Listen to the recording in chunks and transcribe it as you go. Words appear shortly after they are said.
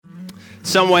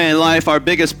some way in life, our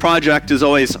biggest project is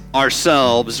always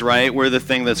ourselves, right? We're the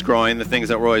thing that's growing, the things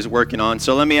that we're always working on.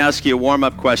 So let me ask you a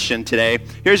warm-up question today.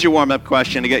 Here's your warm-up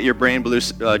question to get your brain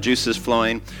juices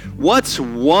flowing. What's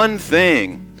one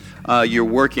thing you're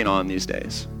working on these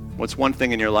days? What's one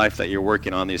thing in your life that you're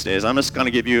working on these days? I'm just going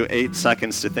to give you 8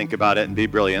 seconds to think about it and be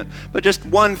brilliant. But just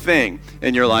one thing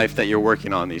in your life that you're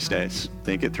working on these days.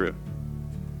 Think it through.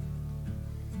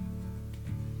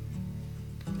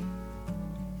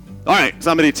 All right,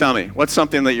 somebody tell me, what's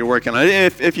something that you're working on,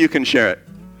 if you can share it?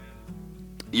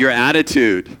 Your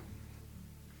attitude.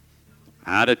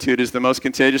 Attitude is the most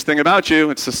contagious thing about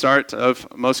you. It's the start of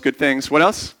most good things. What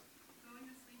else?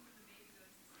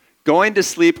 Going to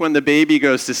sleep when the baby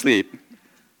goes to sleep.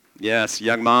 Yes,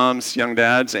 young moms, young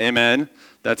dads, amen.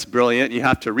 That's brilliant. You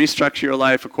have to restructure your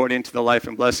life according to the life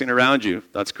and blessing around you.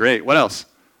 That's great. What else?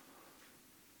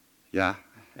 Yeah.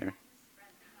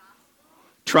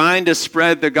 Trying to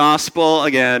spread the gospel.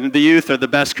 Again, the youth are the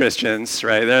best Christians,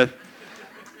 right?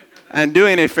 And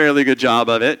doing a fairly good job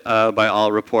of it by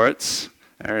all reports.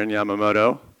 Aaron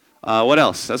Yamamoto. What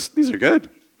else? These are good.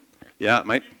 Yeah,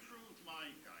 Mike.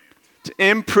 To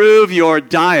improve your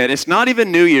diet. It's not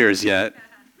even New Year's yet.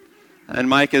 And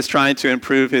Mike is trying to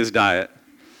improve his diet.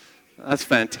 That's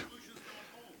fantastic.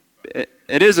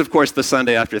 It is, of course, the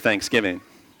Sunday after Thanksgiving.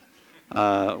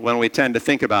 When we tend to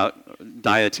think about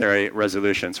dietary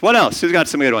resolutions. What else? Who's got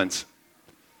some good ones?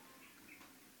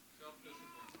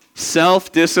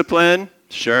 Self-discipline.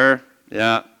 Sure.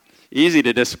 Yeah. Easy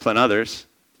to discipline others.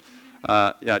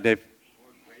 Yeah, Dave.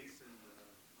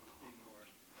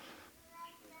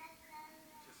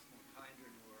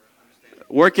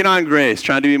 Working on grace.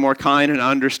 Trying to be more kind and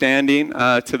understanding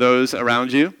to those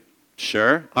around you.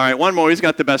 Sure. All right, one more. Who's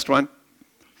got the best one?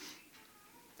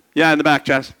 Yeah, in the back,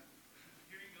 Jess.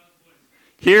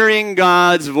 Hearing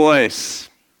God's voice.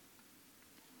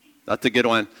 That's a good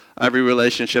one. Every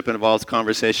relationship involves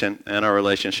conversation, and our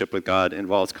relationship with God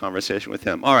involves conversation with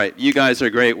Him. All right, you guys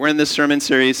are great. We're in this sermon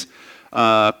series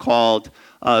called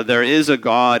There is a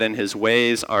God and His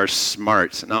Ways Are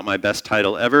Smart. Not my best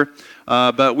title ever,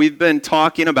 but we've been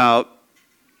talking about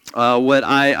what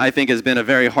I think has been a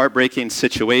very heartbreaking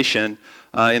situation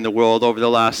in the world over the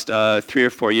last 3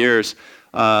 or 4 years.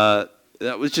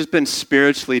 That was just been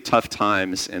spiritually tough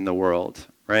times in the world,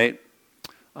 right?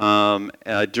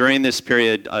 During this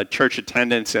period, church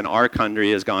attendance in our country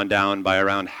has gone down by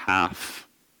around half.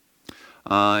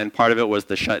 And part of it was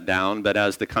the shutdown, but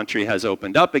as the country has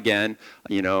opened up again,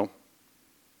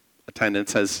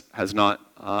 attendance has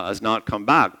not come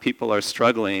back. People are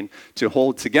struggling to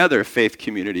hold together faith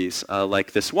communities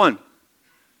like this one.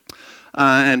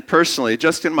 And personally,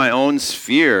 just in my own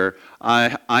sphere,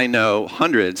 I know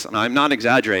hundreds, and I'm not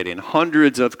exaggerating,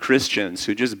 hundreds of Christians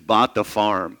who just bought the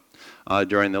farm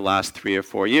during the last 3 or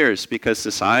 4 years because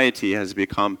society has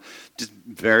become just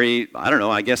very,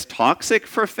 I guess toxic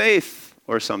for faith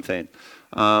or something.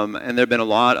 And there have been a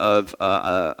lot of,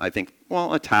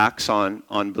 attacks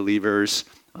on believers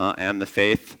and the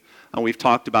faith. And we've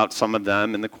talked about some of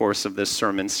them in the course of this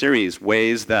sermon series,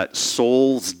 ways that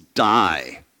souls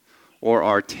die or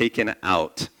are taken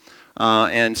out.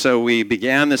 And so we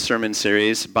began this sermon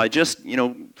series by just,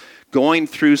 going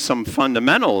through some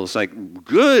fundamentals, like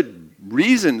good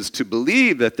reasons to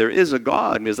believe that there is a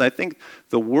God, because I think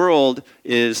the world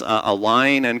is a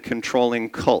lying and controlling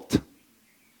cult.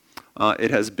 It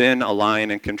has been a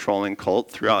lying and controlling cult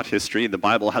throughout history. The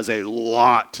Bible has a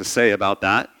lot to say about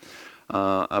that,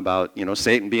 about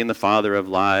Satan being the father of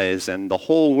lies, and the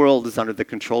whole world is under the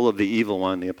control of the evil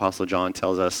one, the Apostle John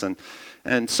tells us,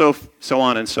 and so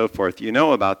on and so forth. You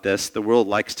know about this. The world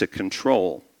likes to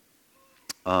control,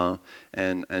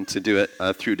 and to do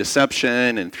it through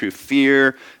deception and through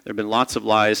fear. There have been lots of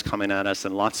lies coming at us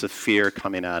and lots of fear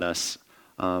coming at us.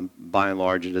 By and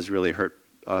large, it has really hurt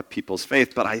people's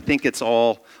faith, but I think it's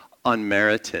all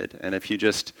unmerited. And if you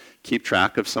just keep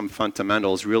track of some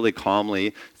fundamentals, really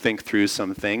calmly think through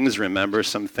some things, remember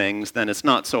some things, then it's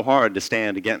not so hard to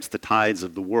stand against the tides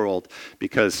of the world,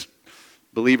 because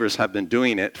believers have been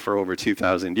doing it for over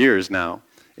 2,000 years now.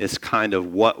 It's kind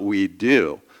of what we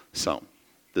do. So,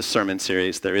 the sermon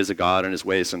series, There is a God and His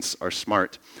Ways Are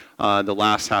Smart. The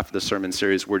last half of the sermon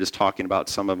series, we're just talking about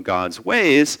some of God's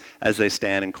ways as they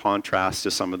stand in contrast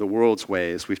to some of the world's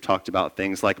ways. We've talked about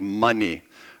things like money,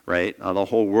 right? The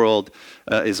whole world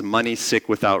is money sick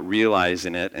without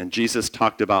realizing it, and Jesus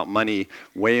talked about money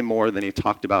way more than He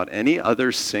talked about any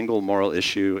other single moral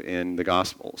issue in the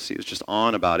Gospels. He was just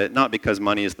on about it, not because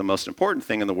money is the most important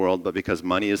thing in the world, but because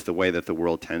money is the way that the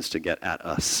world tends to get at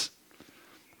us.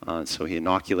 So He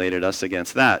inoculated us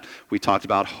against that. We talked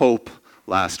about hope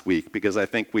last week, because I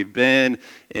think we've been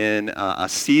in a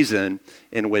season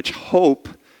in which hope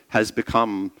has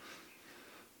become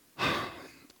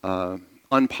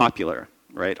unpopular,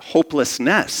 right?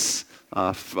 Hopelessness,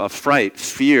 fright,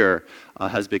 fear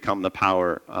has become the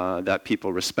power that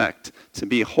people respect. To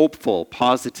be hopeful,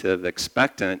 positive,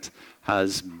 expectant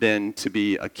has been to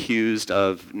be accused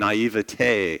of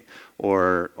naivete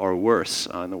or worse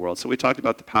in the world. So we talked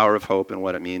about the power of hope and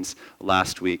what it means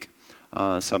last week,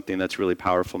 something that's really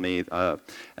powerful to me.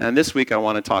 And this week I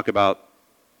want to talk about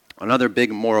another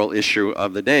big moral issue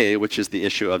of the day, which is the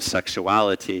issue of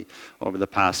sexuality. Over the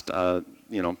past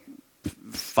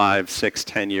 5, 6,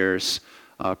 10 years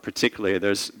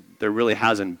particularly, there really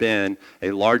hasn't been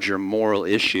a larger moral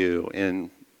issue in,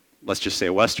 let's just say,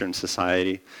 Western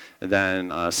society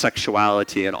than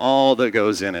sexuality and all that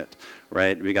goes in it,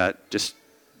 right? We got just,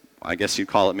 I guess you'd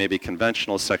call it maybe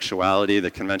conventional sexuality,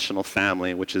 the conventional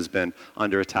family, which has been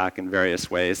under attack in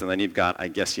various ways. And then you've got, I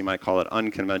guess you might call it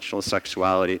unconventional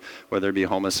sexuality, whether it be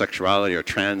homosexuality or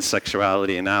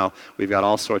transsexuality. And now we've got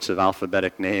all sorts of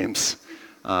alphabetic names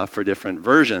for different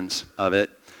versions of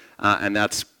it. And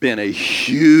that's been a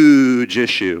huge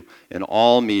issue in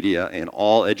all media, in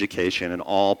all education, in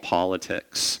all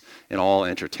politics, in all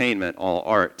entertainment, all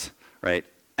art, right?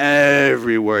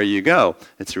 Everywhere you go,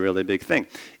 it's a really big thing.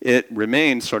 It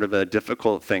remains sort of a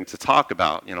difficult thing to talk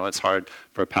about. You know, it's hard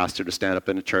for a pastor to stand up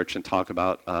in a church and talk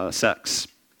about sex.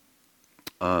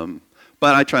 But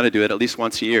I try to do it at least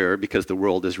once a year because the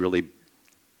world is really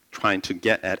trying to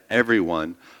get at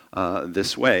everyone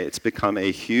this way. It's become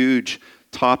a huge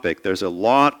topic. There's a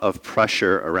lot of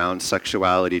pressure around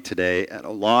sexuality today and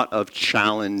a lot of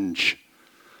challenge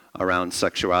around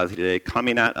sexuality today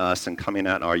coming at us and coming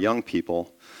at our young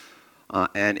people.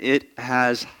 And it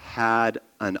has had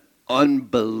an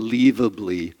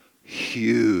unbelievably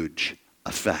huge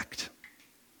effect.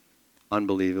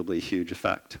 Unbelievably huge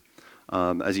effect.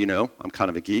 As you know, I'm kind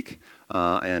of a geek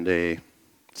and a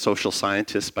social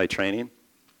scientist by training.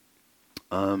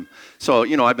 So,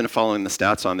 I've been following the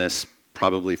stats on this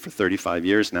probably for 35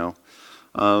 years now.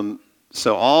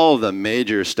 So all the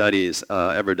major studies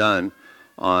ever done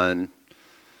on,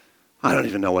 I don't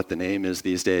even know what the name is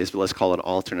these days, but let's call it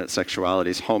alternate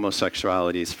sexualities,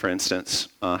 homosexualities, for instance,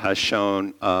 has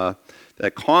shown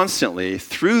that constantly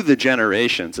through the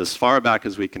generations, as far back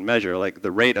as we can measure, like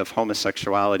the rate of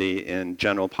homosexuality in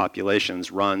general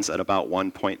populations runs at about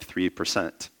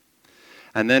 1.3%.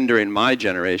 And then during my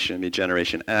generation,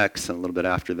 Generation X, and a little bit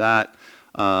after that,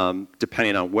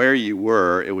 depending on where you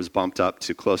were, it was bumped up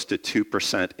to close to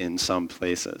 2% in some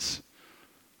places.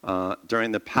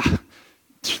 During the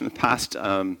past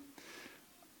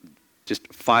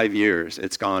just 5 years,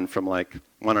 it's gone from like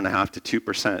 1.5% to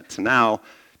 2% to now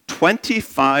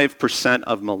 25%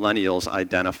 of millennials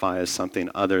identify as something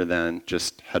other than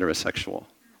just heterosexual.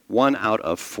 1 out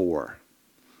of 4.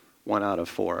 1 out of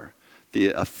 4.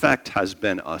 The effect has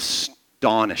been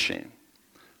astonishing.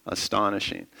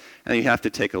 Astonishing. And you have to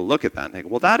take a look at that and think,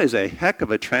 well, that is a heck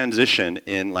of a transition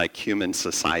in like human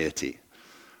society,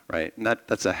 right? And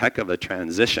that's a heck of a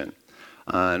transition.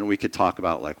 And we could talk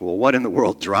about like, well, what in the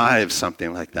world drives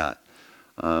something like that?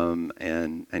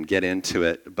 And get into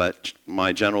it. But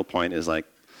my general point is like,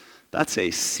 that's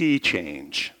a sea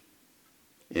change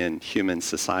in human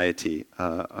society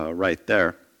right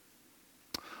there.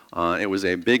 It was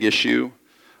a big issue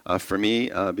for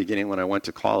me beginning when I went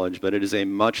to college, but it is a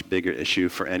much bigger issue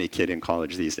for any kid in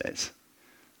college these days.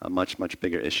 A much, much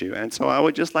bigger issue. And so I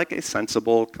would just like a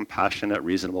sensible, compassionate,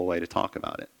 reasonable way to talk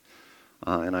about it.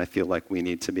 And I feel like we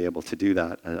need to be able to do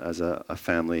that as a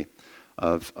family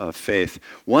of faith.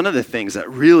 One of the things that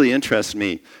really interests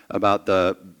me about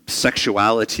the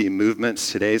sexuality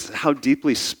movements today is how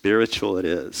deeply spiritual it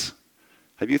is.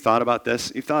 Have you thought about this?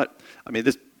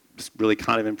 This really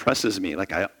kind of impresses me.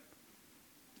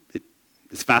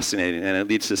 It's fascinating, and it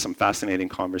leads to some fascinating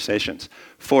conversations.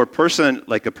 For a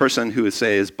person who would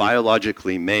say is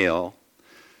biologically male,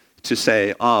 to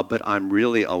say, but I'm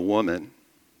really a woman,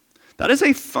 that is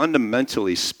a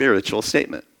fundamentally spiritual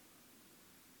statement,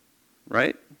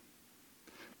 right?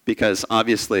 Because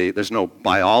obviously there's no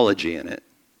biology in it.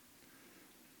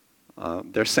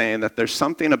 They're saying that there's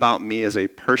something about me as a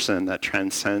person that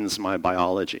transcends my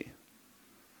biology,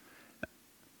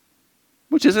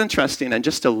 which is interesting and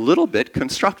just a little bit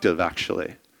constructive,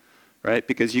 actually, right?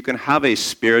 Because you can have a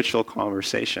spiritual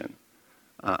conversation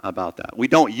about that. We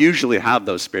don't usually have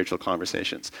those spiritual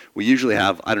conversations. We usually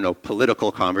have,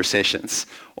 political conversations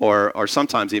or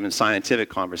sometimes even scientific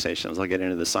conversations. I'll get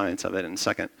into the science of it in a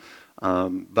second.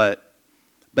 But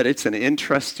it's an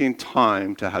interesting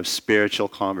time to have spiritual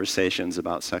conversations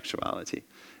about sexuality.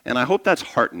 And I hope that's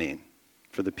heartening.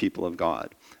 for the people of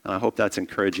God. And I hope that's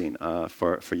encouraging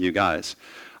for you guys.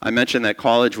 I mentioned that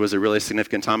college was a really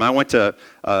significant time. I went to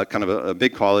kind of a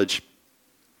big college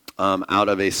out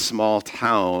of a small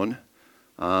town.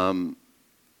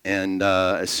 And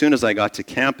as soon as I got to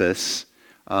campus,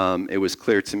 it was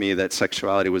clear to me that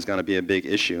sexuality was going to be a big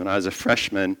issue. And I was a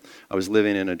freshman. I was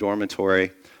living in a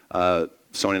dormitory.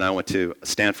 Sony and I went to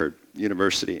Stanford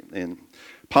University in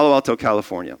Palo Alto,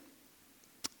 California.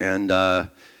 And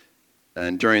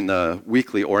during the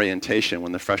weekly orientation,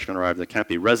 when the freshmen arrived at the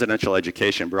campus, residential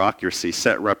education bureaucracy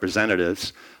set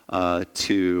representatives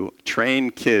to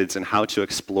train kids in how to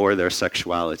explore their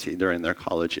sexuality during their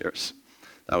college years.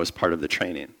 That was part of the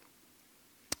training.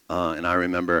 And I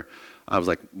remember I was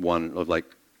like one of like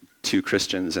two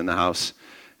Christians in the house,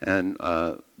 and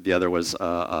the other was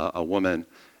a woman.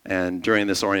 And during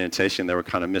this orientation, they were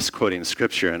kind of misquoting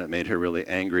scripture, and it made her really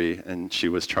angry, and she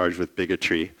was charged with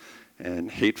bigotry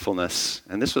and hatefulness.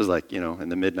 And this was like, in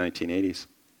the mid-1980s.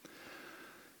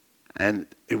 And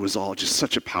it was all just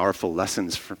such a powerful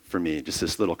lessons for me, just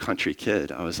this little country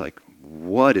kid. I was like,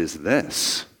 what is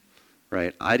this?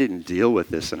 Right? I didn't deal with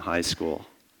this in high school.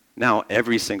 Now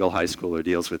every single high schooler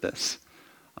deals with this.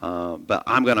 But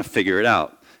I'm going to figure it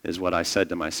out, is what I said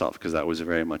to myself, because that was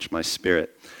very much my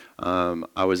spirit.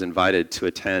 I was invited to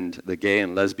attend the Gay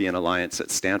and Lesbian Alliance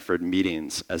at Stanford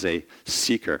meetings as a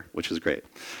seeker, which was great.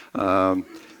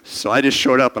 So I just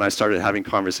showed up and I started having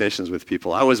conversations with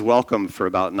people. I was welcome for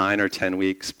about 9 or 10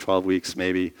 weeks, 12 weeks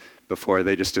maybe, before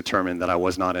they just determined that I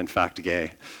was not in fact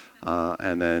gay.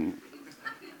 And then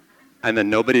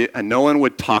no one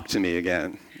would talk to me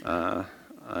again.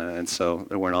 And so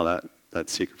they weren't all that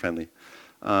seeker friendly.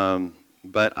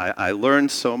 But I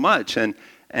learned so much, and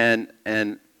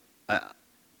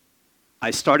I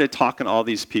started talking to all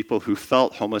these people who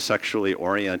felt homosexually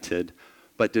oriented,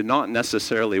 but did not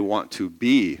necessarily want to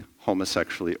be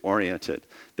homosexually oriented.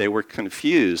 They were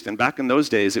confused, and back in those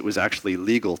days, it was actually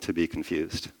legal to be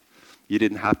confused. You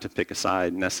didn't have to pick a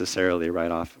side necessarily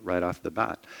right off the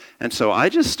bat. And so I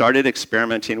just started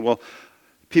experimenting. Well,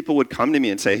 people would come to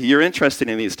me and say, hey, you're interested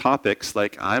in these topics.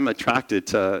 Like, I'm attracted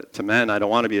to men. I don't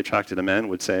want to be attracted to men,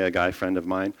 would say a guy friend of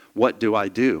mine. What do I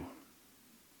do?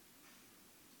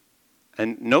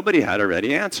 And nobody had a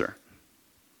ready answer.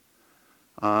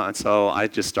 And so I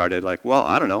just started like, well,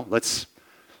 I don't know. Let's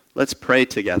pray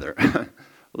together.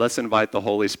 Let's invite the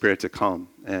Holy Spirit to come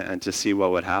and to see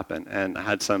what would happen. And I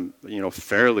had some,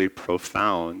 fairly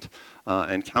profound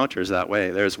encounters that way.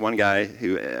 There's one guy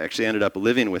who actually ended up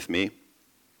living with me,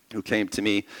 who came to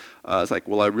me. I was like,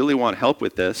 well, I really want help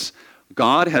with this.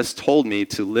 God has told me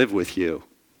to live with you.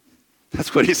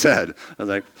 That's what he said. I was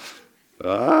like,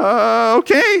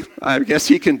 okay, I guess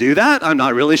he can do that. I'm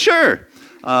not really sure.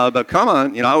 But come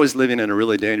on, I was living in a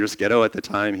really dangerous ghetto at the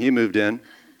time. He moved in,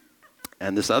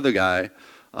 and this other guy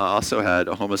also had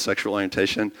a homosexual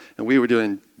orientation, and we were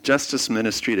doing justice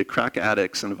ministry to crack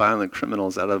addicts and violent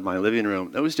criminals out of my living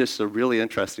room. That was just a really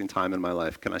interesting time in my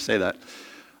life. Can I say that?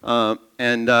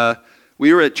 And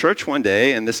we were at church one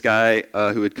day, and this guy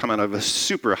who had come out of a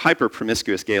super hyper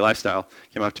promiscuous gay lifestyle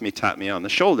came up to me, tapped me on the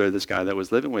shoulder, this guy that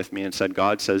was living with me, and said,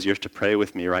 God says you're to pray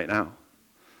with me right now.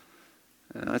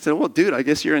 And I said, well, dude, I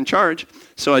guess you're in charge.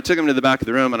 So I took him to the back of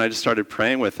the room, and I just started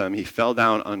praying with him. He fell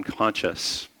down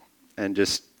unconscious and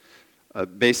just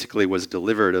basically was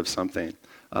delivered of something.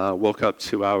 Woke up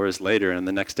 2 hours later, and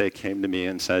the next day came to me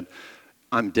and said,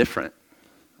 I'm different.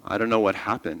 I don't know what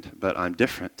happened, but I'm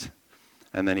different.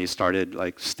 And then he started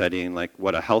studying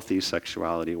what a healthy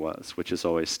sexuality was, which is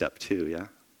always step 2, yeah?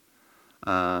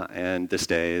 And this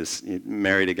day is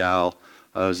married a gal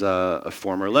who's a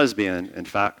former lesbian, in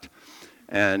fact.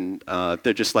 And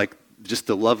they're just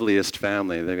the loveliest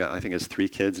family. They got, I think it's 3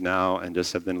 kids now, and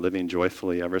just have been living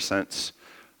joyfully ever since.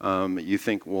 You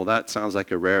think, well, that sounds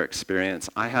like a rare experience.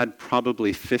 I had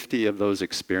probably 50 of those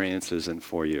experiences in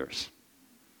 4 years.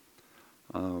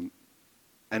 And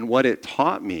what it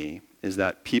taught me is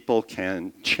that people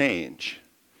can change,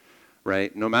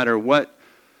 right? No matter what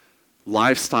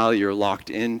lifestyle you're locked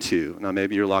into. Now,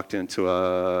 maybe you're locked into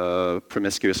a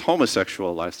promiscuous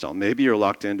homosexual lifestyle. Maybe you're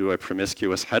locked into a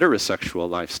promiscuous heterosexual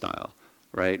lifestyle,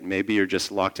 right? Maybe you're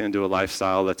just locked into a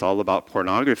lifestyle that's all about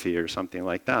pornography or something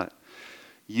like that.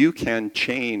 You can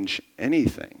change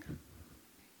anything,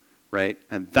 right?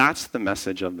 And that's the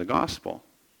message of the gospel.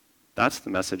 That's the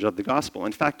message of the gospel.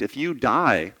 In fact, if you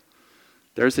die,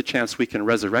 there's a chance we can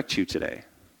resurrect you today,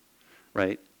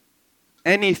 right?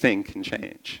 Anything can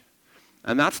change.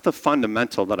 And that's the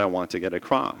fundamental that I want to get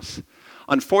across.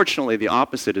 Unfortunately, the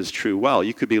opposite is true well.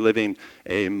 You could be living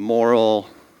a moral,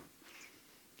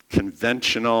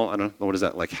 conventional, I don't know, what is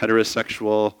that, like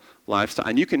heterosexual lifestyle.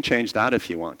 And you can change that if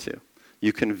you want to.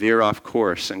 You can veer off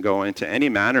course and go into any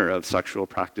manner of sexual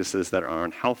practices that are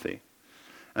unhealthy.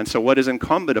 And so what is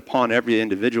incumbent upon every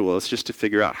individual is just to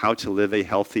figure out how to live a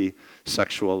healthy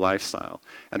sexual lifestyle.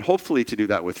 And hopefully to do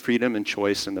that with freedom and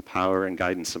choice and the power and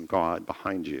guidance of God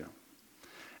behind you.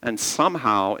 And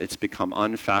somehow it's become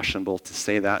unfashionable to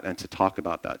say that and to talk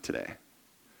about that today.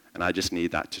 And I just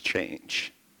need that to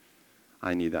change.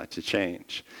 I need that to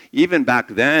change. Even back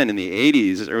then in the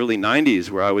 80s, early 90s,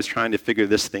 where I was trying to figure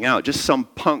this thing out, just some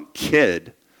punk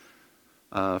kid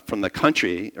from the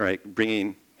country, right,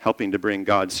 helping to bring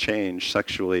God's change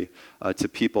sexually to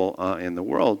people in the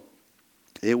world,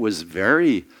 it was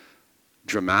very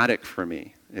dramatic for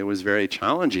me. It was very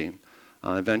challenging.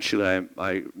 Eventually,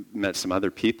 I met some other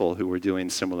people who were doing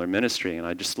similar ministry, and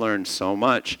I just learned so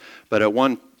much. But at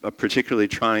a particularly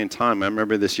trying time, I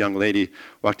remember this young lady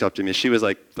walked up to me. She was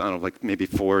like, I don't know, like maybe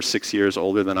 4 or 6 years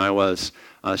older than I was.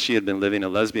 She had been living a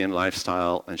lesbian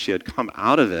lifestyle, and she had come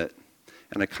out of it,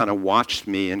 and it kind of watched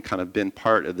me and kind of been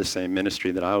part of the same ministry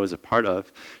that I was a part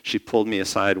of. She pulled me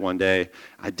aside one day.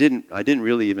 I didn't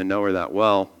really even know her that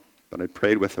well, but I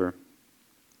prayed with her,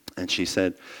 and she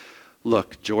said,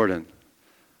 "Look, Jordan,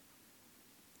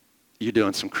 you're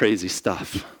doing some crazy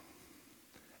stuff.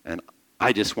 And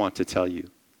I just want to tell you,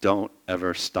 don't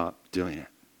ever stop doing it."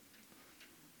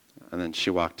 And then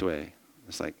she walked away.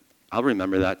 It's like, I'll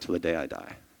remember that till the day I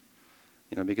die.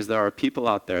 Because there are people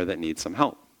out there that need some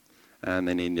help. And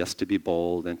they need us to be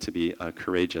bold and to be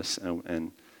courageous.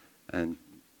 And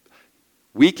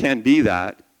we can be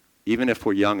that even if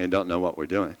we're young and don't know what we're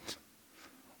doing.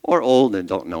 Or old and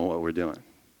don't know what we're doing.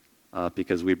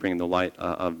 Because we bring the light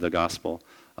of the gospel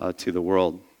to the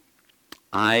world.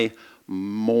 I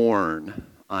mourn,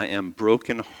 I am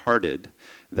brokenhearted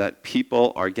that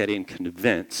people are getting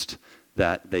convinced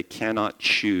that they cannot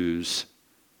choose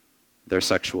their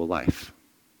sexual life.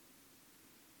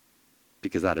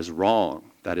 Because that is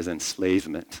wrong. That is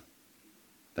enslavement.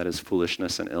 That is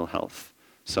foolishness and ill health.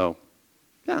 So,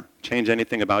 yeah, change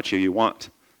anything about you want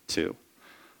to.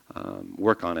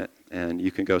 Work on it, and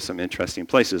you can go some interesting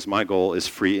places. My goal is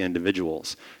free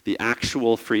individuals. The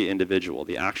actual free individual,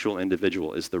 the actual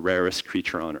individual is the rarest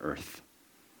creature on earth.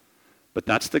 But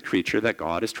that's the creature that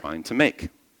God is trying to make.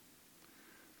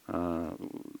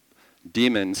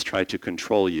 Demons try to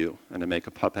control you and to make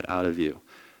a puppet out of you.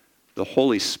 The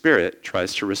Holy Spirit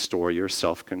tries to restore your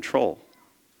self-control.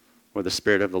 Where the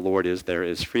Spirit of the Lord is, there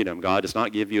is freedom. God does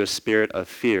not give you a spirit of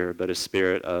fear, but a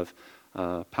spirit of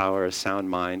power, a sound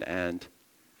mind, and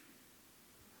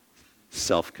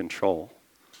self-control.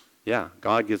 Yeah,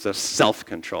 God gives us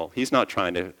self-control. He's not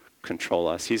trying to control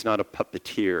us. He's not a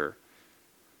puppeteer.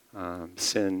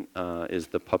 Sin is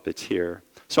the puppeteer.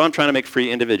 So I'm trying to make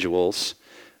free individuals.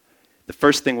 The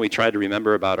first thing we try to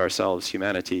remember about ourselves,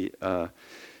 humanity,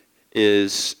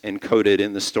 is encoded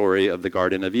in the story of the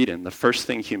Garden of Eden. The first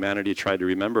thing humanity tried to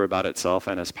remember about itself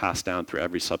and has passed down through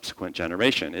every subsequent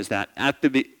generation is that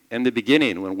in the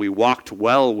beginning, when we walked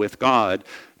well with God,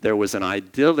 there was an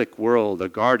idyllic world, a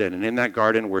garden, and in that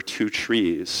garden were 2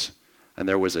 trees, and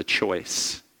there was a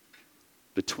choice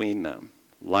between them,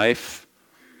 life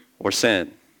or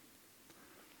sin.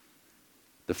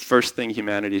 The first thing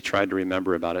humanity tried to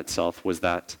remember about itself was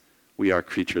that we are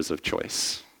creatures of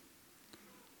choice.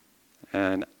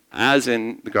 And as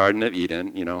in the Garden of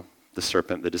Eden, the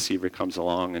serpent, the deceiver, comes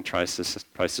along and tries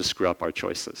to screw up our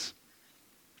choices.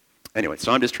 Anyway,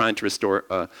 so I'm just trying to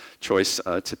restore choice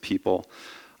to people.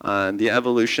 The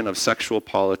evolution of sexual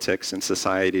politics in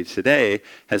society today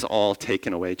has all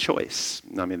taken away choice.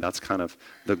 I mean, that's kind of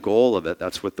the goal of it.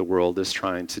 That's what the world is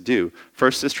trying to do.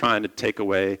 First is trying to take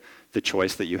away the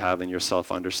choice that you have in your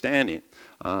self-understanding.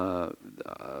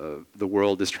 The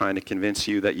world is trying to convince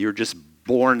you that you're just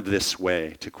born this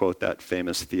way, to quote that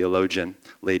famous theologian,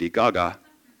 Lady Gaga.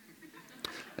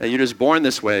 You're just born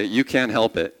this way. You can't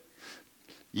help it.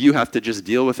 You have to just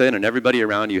deal with it, and everybody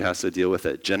around you has to deal with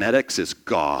it. Genetics is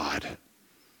God.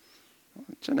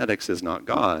 Genetics is not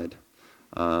God.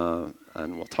 And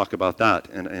we'll talk about that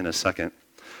in a second.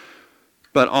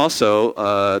 But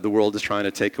also, the world is trying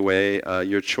to take away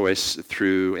your choice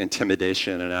through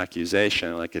intimidation and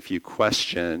accusation. Like if you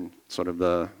question sort of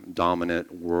the dominant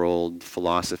world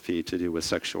philosophy to do with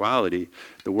sexuality,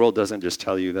 the world doesn't just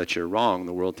tell you that you're wrong.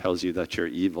 The world tells you that you're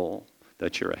evil,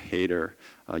 that you're a hater.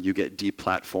 You get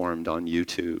deplatformed on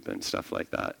YouTube and stuff like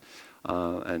that.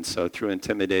 And so through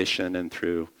intimidation and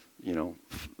through,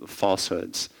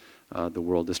 falsehoods, the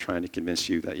world is trying to convince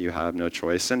you that you have no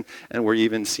choice. And we're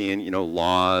even seeing,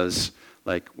 laws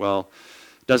like, well,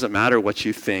 doesn't matter what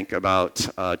you think about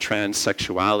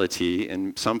transsexuality.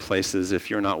 In some places, if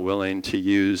you're not willing to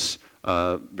use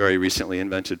very recently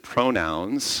invented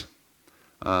pronouns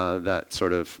that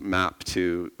sort of map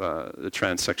to the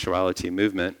transsexuality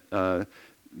movement,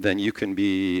 then you can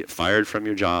be fired from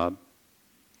your job,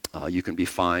 you can be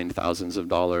fined thousands of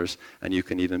dollars, and you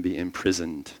can even be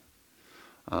imprisoned.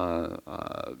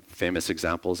 Famous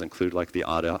examples include like the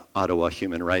Ottawa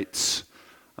Human Rights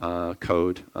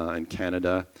Code in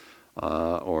Canada,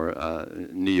 or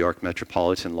New York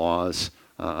metropolitan laws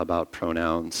about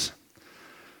pronouns.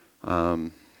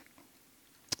 The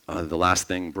last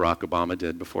thing Barack Obama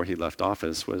did before he left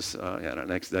office was he had an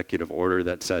executive order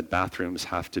that said bathrooms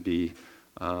have to be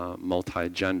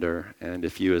multi-gender, and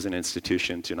if you as an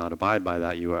institution do not abide by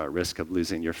that, you are at risk of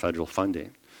losing your federal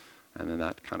funding. And then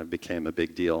that kind of became a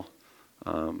big deal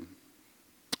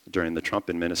during the Trump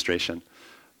administration.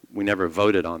 We never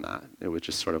voted on that. It was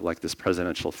just sort of like this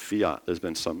presidential fiat. There's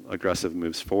been some aggressive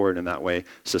moves forward, and that way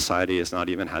society has not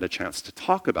even had a chance to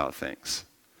talk about things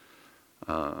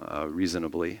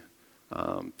reasonably.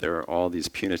 There are all these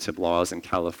punitive laws in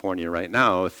California right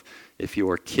now. If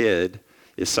your kid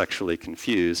is sexually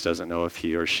confused, doesn't know if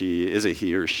he or she is a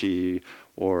he or she,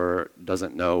 or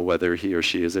doesn't know whether he or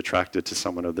she is attracted to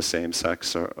someone of the same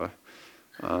sex or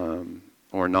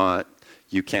not,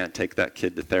 you can't take that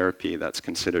kid to therapy. That's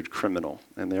considered criminal.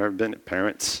 And there have been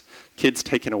kids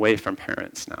taken away from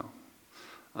parents now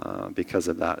because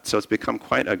of that. So it's become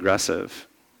quite aggressive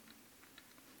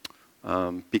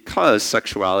because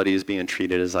sexuality is being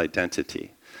treated as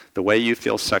identity. The way you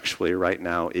feel sexually right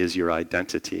now is your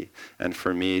identity. And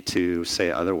for me to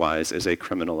say otherwise is a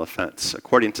criminal offense,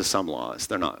 according to some laws.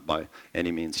 They're not by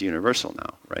any means universal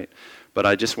now, right? But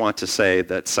I just want to say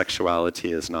that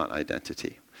sexuality is not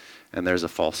identity. And there's a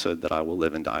falsehood that I will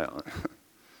live and die on.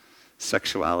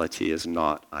 Sexuality is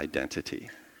not identity.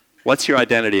 What's your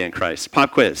identity in Christ?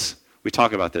 Pop quiz. We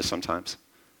talk about this sometimes.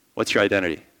 What's your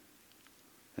identity?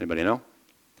 Anybody know?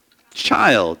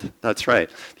 Child. That's right.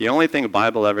 The only thing the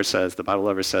Bible ever says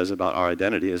about our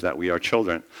identity is that we are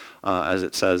children, as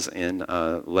it says in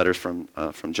letters from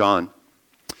John,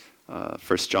 1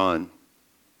 John.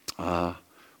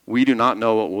 We do not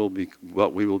know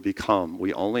what we will become.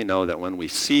 We only know that when we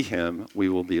see him, we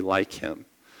will be like him.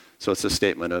 So it's a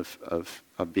statement of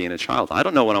being a child. I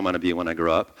don't know what I'm going to be when I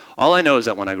grow up. All I know is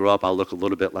that when I grow up, I'll look a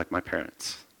little bit like my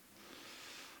parents,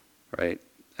 right?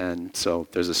 And so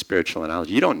there's a spiritual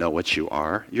analogy. You don't know what you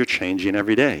are. You're changing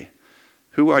every day.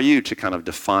 Who are you to kind of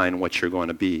define what you're going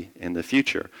to be in the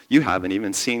future? You haven't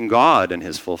even seen God in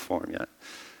his full form yet,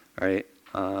 right?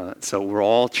 So we're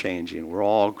all changing. We're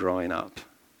all growing up,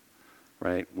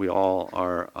 right? We all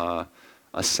are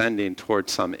ascending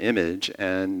towards some image,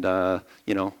 and,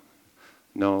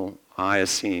 no eye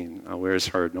has seen, no ear has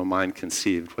heard, no mind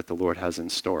conceived what the Lord has in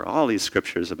store. All these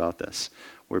scriptures about this.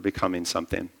 We're becoming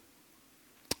something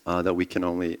that we can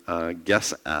only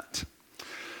guess at.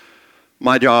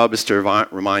 My job is to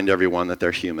remind everyone that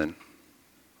they're human.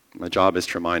 My job is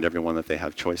to remind everyone that they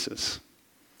have choices.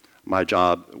 My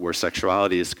job, where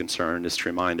sexuality is concerned, is to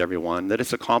remind everyone that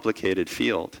it's a complicated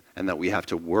field and that we have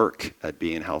to work at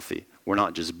being healthy. We're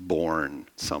not just born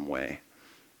some way.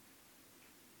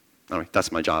 All right,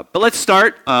 that's my job. But let's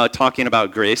start talking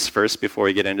about grace first before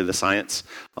we get into the science.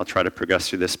 I'll try to progress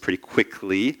through this pretty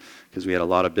quickly because we had a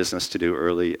lot of business to do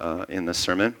early in the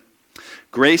sermon.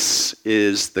 Grace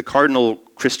is the cardinal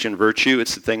Christian virtue.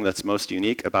 It's the thing that's most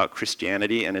unique about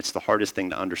Christianity, and it's the hardest thing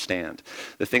to understand.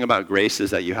 The thing about grace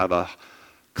is that you have a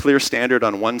clear standard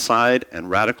on one side and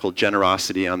radical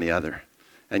generosity on the other.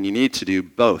 And you need to do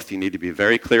both. You need to be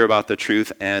very clear about the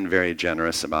truth and very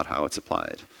generous about how it's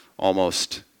applied.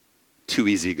 Almost too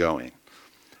easygoing.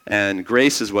 And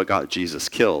grace is what got Jesus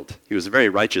killed. He was a very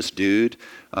righteous dude,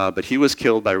 but he was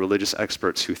killed by religious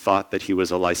experts who thought that he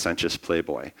was a licentious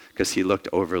playboy because he looked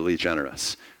overly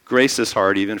generous. Grace is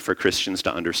hard even for Christians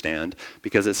to understand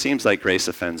because it seems like grace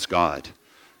offends God.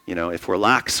 You know, if we're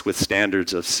lax with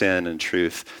standards of sin and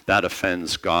truth, that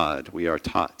offends God, we are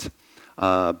taught.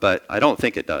 But I don't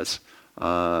think it does.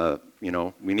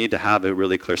 We need to have a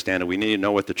really clear standard. We need to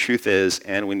know what the truth is,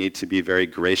 and we need to be very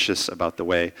gracious about the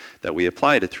way that we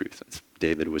apply to truth, as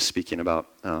David was speaking about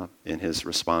in his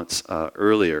response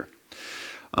earlier.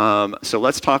 So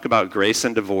let's talk about grace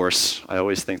and divorce. I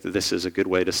always think that this is a good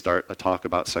way to start a talk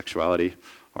about sexuality,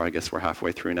 or I guess we're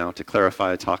halfway through now, to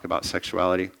clarify a talk about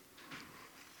sexuality.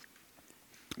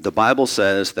 The Bible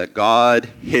says that God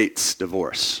hates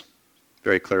divorce.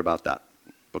 Very clear about that.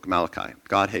 Book of Malachi.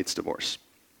 God hates divorce.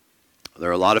 There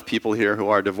are a lot of people here who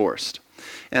are divorced.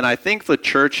 And I think the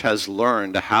church has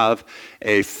learned to have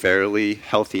a fairly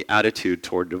healthy attitude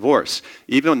toward divorce.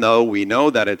 Even though we know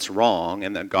that it's wrong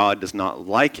and that God does not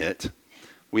like it,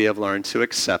 we have learned to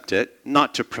accept it,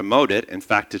 not to promote it, in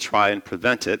fact, to try and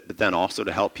prevent it, but then also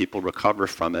to help people recover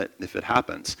from it if it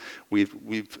happens.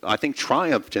 We've I think,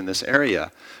 triumphed in this area,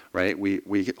 right?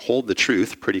 We hold the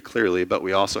truth pretty clearly, but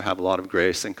we also have a lot of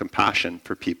grace and compassion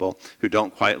for people who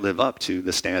don't quite live up to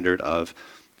the standard of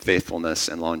faithfulness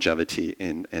and longevity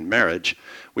in marriage.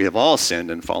 We have all sinned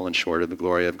and fallen short of the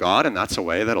glory of God, and that's a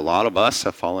way that a lot of us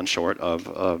have fallen short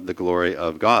of the glory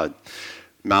of God.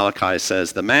 Malachi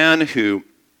says, the man who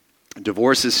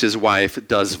divorces his wife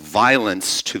does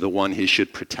violence to the one he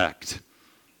should protect.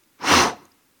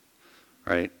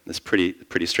 Right? It's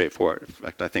pretty straightforward. In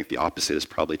fact, I think the opposite is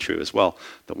probably true as well.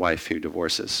 The wife who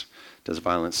divorces does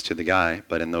violence to the guy,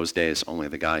 but in those days, only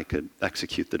the guy could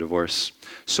execute the divorce.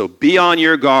 So be on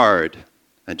your guard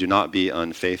and do not be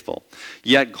unfaithful.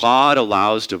 Yet God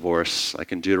allows divorce,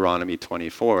 like in Deuteronomy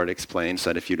 24, it explains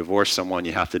that if you divorce someone,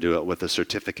 you have to do it with a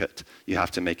certificate. You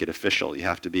have to make it official. You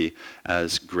have to be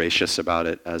as gracious about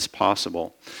it as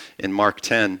possible. In Mark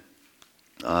 10,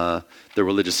 the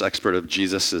religious expert of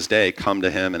Jesus' day come to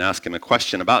him and ask him a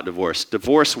question about divorce.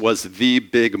 Divorce was the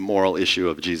big moral issue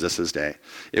of Jesus' day.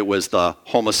 It was the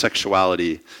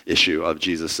homosexuality issue of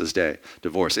Jesus' day,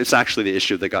 divorce. It's actually the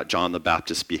issue that got John the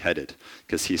Baptist beheaded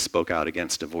because he spoke out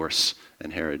against divorce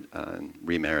and Herod and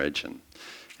remarriage,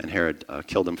 and Herod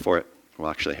killed him for it. Well,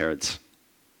 actually, Herod's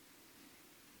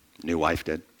new wife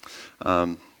did.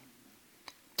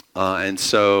 And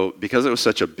so, because it was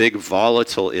such a big,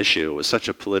 volatile issue, it was such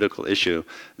a political issue,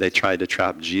 they tried to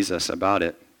trap Jesus about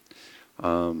it.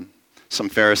 Some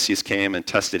Pharisees came and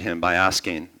tested him by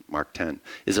asking, Mark 10,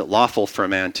 is it lawful for a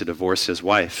man to divorce his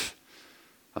wife?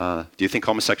 Do you think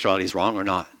homosexuality is wrong or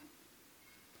not?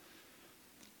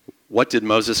 What did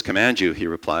Moses command you? He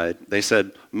replied. They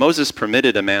said, Moses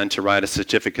permitted a man to write a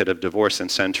certificate of divorce and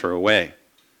send her away.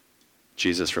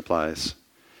 Jesus replies,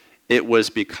 it was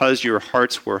because your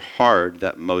hearts were hard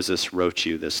that Moses wrote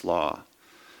you this law.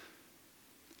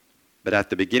 But at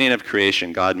the beginning of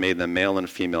creation, God made them male and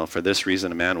female. For this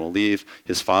reason, a man will leave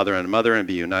his father and mother and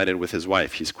be united with his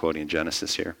wife. He's quoting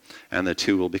Genesis here. And the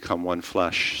two will become one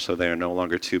flesh, so they are no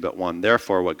longer two but one.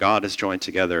 Therefore, what God has joined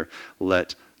together,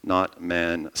 let not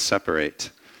man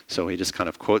separate. So he just kind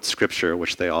of quotes scripture,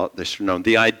 which they should know.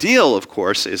 The ideal, of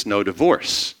course, is no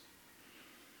divorce.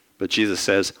 But Jesus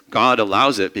says, God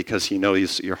allows it because he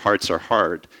knows your hearts are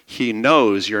hard. He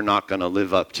knows you're not going to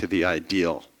live up to the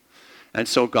ideal. And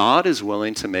so God is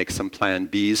willing to make some plan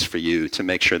Bs for you to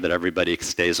make sure that everybody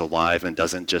stays alive and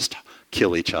doesn't just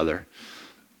kill each other.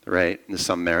 Right? There's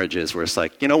some marriages where it's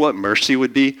like, you know what mercy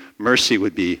would be? Mercy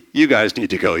would be, you guys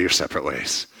need to go your separate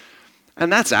ways.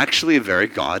 And that's actually a very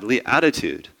godly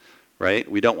attitude. Right?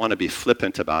 We don't want to be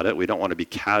flippant about it. We don't want to be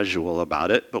casual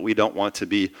about it. But we don't want to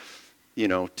be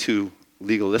too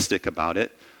legalistic about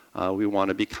it. We want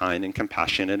to be kind and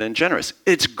compassionate and generous.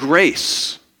 It's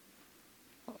grace.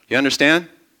 You understand?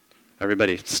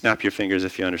 Everybody, snap your fingers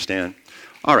if you understand.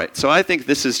 All right, so I think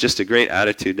this is just a great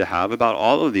attitude to have about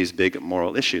all of these big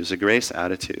moral issues, a grace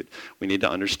attitude. We need to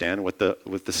understand what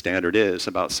the standard is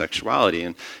about sexuality.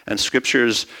 And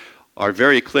scriptures are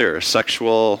very clear.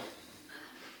 Sexual,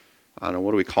 I don't know,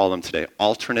 what do we call them today?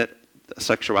 Alternate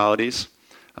sexualities.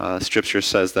 Scripture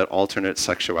says that alternate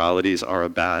sexualities are a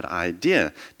bad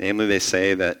idea. Namely, they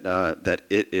say that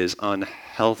it is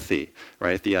unhealthy,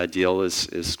 right? The ideal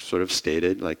is sort of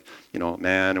stated, like,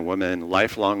 man and woman,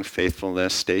 lifelong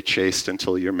faithfulness, stay chaste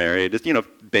until you're married.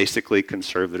 Basically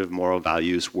conservative moral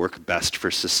values work best for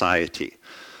society.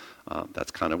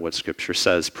 That's kind of what Scripture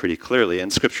says pretty clearly.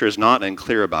 And Scripture is not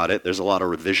unclear about it. There's a lot of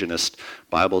revisionist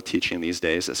Bible teaching these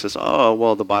days that says, oh,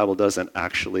 well, the Bible doesn't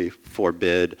actually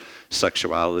forbid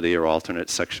sexuality or alternate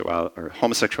sexuality, or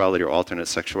homosexuality or alternate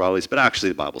sexualities, but actually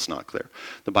the Bible's not clear.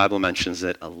 The Bible mentions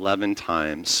it 11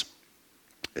 times,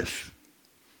 if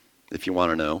you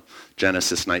want to know.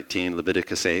 Genesis 19,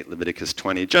 Leviticus 8, Leviticus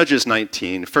 20, Judges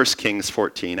 19, 1 Kings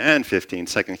 14 and 15,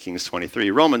 2 Kings 23,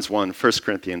 Romans 1, 1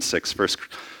 Corinthians 6, 1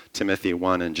 Timothy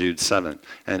 1, and Jude 7.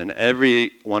 And in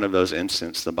every one of those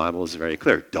instances, the Bible is very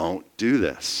clear. Don't do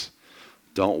this.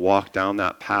 Don't walk down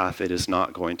that path. It is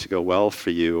not going to go well for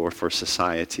you or for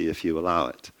society if you allow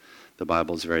it. The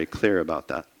Bible is very clear about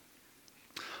that.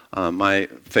 My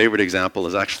favorite example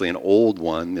is actually an old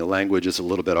one. The language is a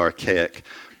little bit archaic,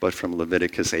 but from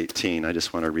Leviticus 18. I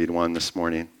just want to read one this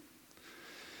morning,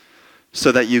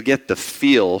 so that you get the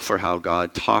feel for how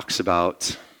God talks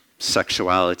about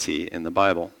sexuality in the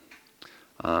Bible.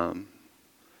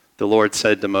 The Lord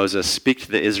said to Moses, speak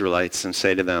to the Israelites and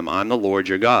say to them, I'm the Lord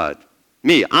your God.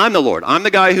 Me, I'm the Lord. I'm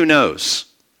the guy who knows.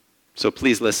 So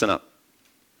please listen up.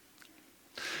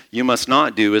 You must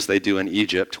not do as they do in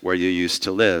Egypt, where you used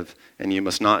to live, and you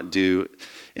must not do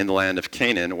in the land of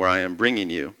Canaan, where I am bringing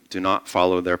you. Do not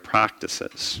follow their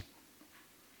practices.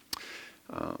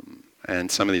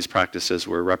 And some of these practices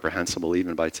were reprehensible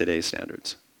even by today's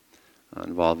standards,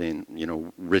 involving,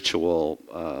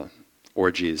 ritual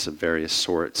orgies of various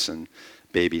sorts and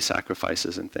baby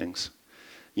sacrifices and things.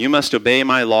 You must obey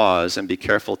my laws and be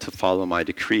careful to follow my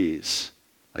decrees.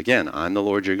 Again, I'm the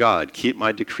Lord your God. Keep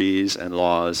my decrees and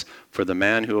laws, for the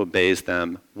man who obeys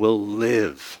them will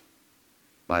live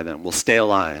by them, will stay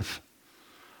alive.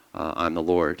 I'm the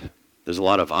Lord. There's a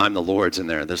lot of I'm the Lord's in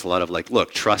there. There's a lot of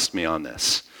look, trust me on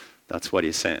this. That's what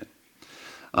he's saying.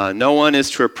 No one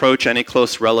is to approach any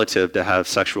close relative to have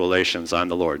sexual relations. I'm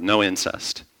the Lord. No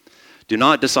incest. Do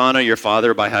not dishonor your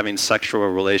father by having sexual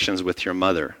relations with your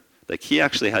mother. He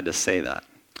actually had to say that.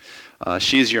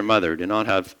 She's your mother. Do not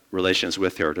have relations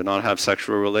with her. Do not have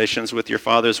sexual relations with your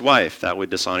father's wife. That would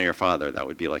dishonor your father. That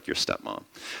would be like your stepmom.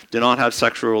 Do not have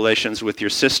sexual relations with your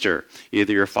sister,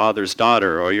 either your father's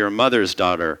daughter or your mother's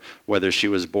daughter, whether she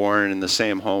was born in the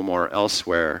same home or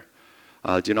elsewhere.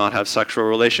 Do not have sexual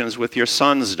relations with your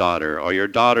son's daughter or your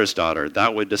daughter's daughter.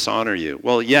 That would dishonor you.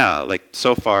 Well, yeah,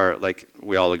 so far,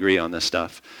 we all agree on this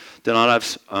stuff. Do not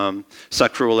have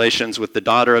sexual relations with the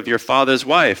daughter of your father's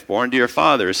wife, born to your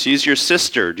father. She's your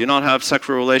sister. Do not have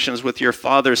sexual relations with your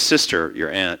father's sister, your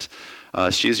aunt.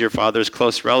 She's your father's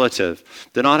close relative.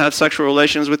 Do not have sexual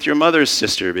relations with your mother's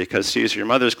sister, because she's your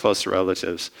mother's close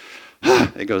relatives.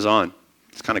 It goes on.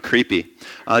 It's kind of creepy.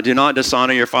 Do not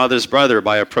dishonor your father's brother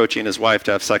by approaching his wife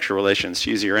to have sexual relations.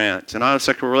 She's your aunt. Do not have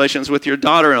sexual relations with your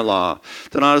daughter-in-law.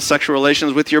 Do not have sexual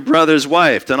relations with your brother's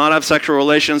wife. Do not have sexual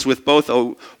relations with both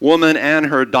a woman and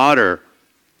her daughter.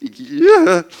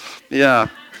 Yeah.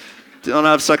 Do not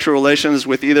have sexual relations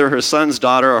with either her son's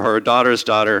daughter or her daughter's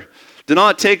daughter. Do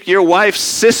not take your wife's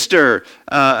sister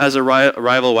as a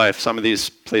rival wife. Some of these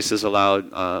places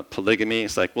allowed polygamy.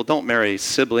 It's don't marry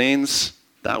siblings.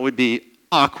 That would be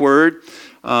awkward.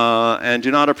 And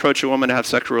do not approach a woman to have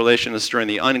sexual relations during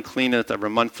the uncleanness of her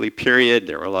monthly period.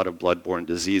 There were a lot of bloodborne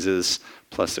diseases,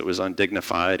 plus it was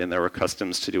undignified, and there were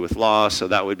customs to do with law, so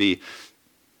that would be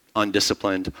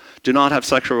undisciplined. Do not have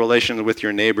sexual relations with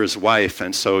your neighbor's wife,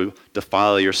 and so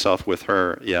defile yourself with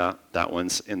her. Yeah, that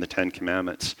one's in the Ten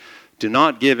Commandments. Do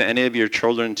not give any of your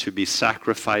children to be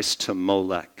sacrificed to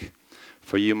Molech,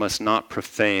 for you must not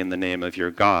profane the name of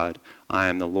your God. I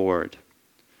am the Lord.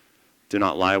 Do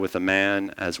not lie with a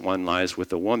man as one lies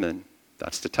with a woman.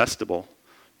 That's detestable.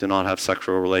 Do not have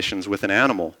sexual relations with an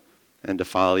animal and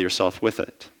defile yourself with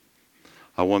it.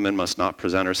 A woman must not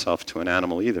present herself to an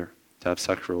animal either to have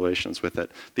sexual relations with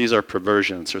it. These are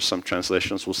perversions, or some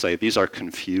translations will say these are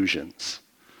confusions.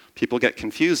 People get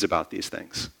confused about these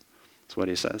things. That's what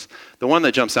he says. The one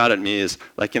that jumps out at me is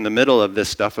in the middle of this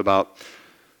stuff about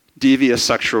devious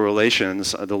sexual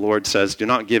relations, the Lord says, do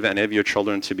not give any of your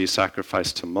children to be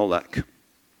sacrificed to Molech.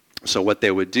 So what they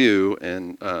would do,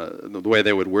 and the way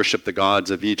they would worship the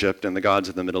gods of Egypt and the gods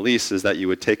of the Middle East, is that you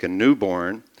would take a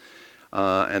newborn,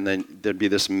 and then there'd be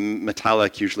this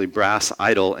metallic, usually brass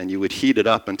idol, and you would heat it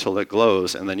up until it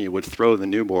glows, and then you would throw the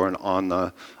newborn on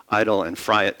the idol and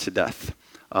fry it to death,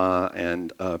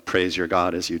 and praise your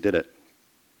God as you did it.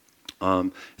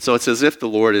 So it's as if the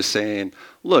Lord is saying,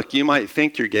 look, you might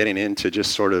think you're getting into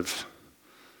just sort of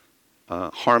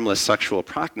harmless sexual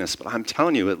practice, but I'm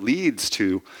telling you, it leads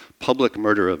to public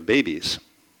murder of babies,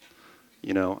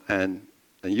 and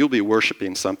you'll be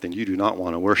worshiping something you do not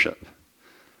want to worship.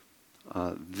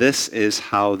 This is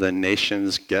how the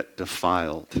nations get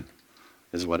defiled,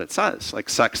 is what it says.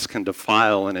 Sex can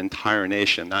defile an entire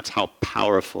nation. That's how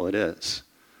powerful it is.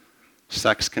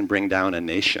 Sex can bring down a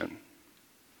nation.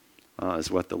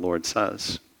 Is what the Lord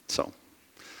says. So,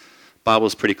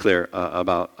 Bible's pretty clear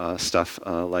about stuff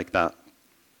like that.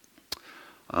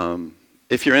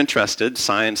 If you're interested,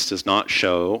 science does not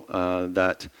show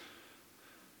that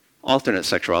alternate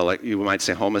sexuality, you might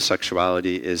say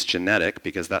homosexuality, is genetic,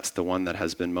 because that's the one that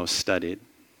has been most studied.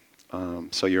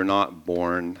 So you're not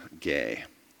born gay.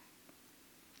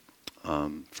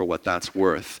 For what that's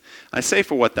worth. I say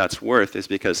for what that's worth is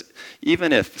because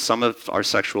even if some of our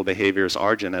sexual behaviors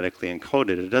are genetically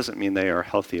encoded, it doesn't mean they are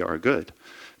healthy or good.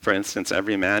 For instance,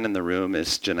 every man in the room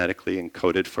is genetically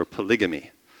encoded for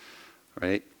polygamy,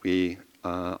 right? We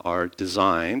are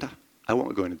designed, I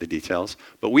won't go into the details,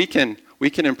 but we can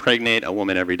impregnate a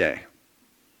woman every day.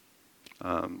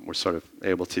 We're sort of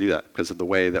able to do that because of the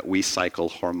way that we cycle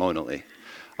hormonally.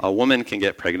 A woman can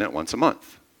get pregnant once a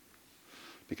month,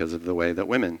 because of the way that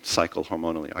women cycle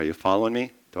hormonally. Are you following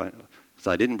me? So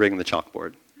I didn't bring the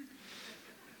chalkboard.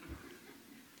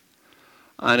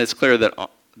 And it's clear that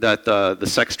the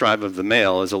sex drive of the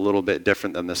male is a little bit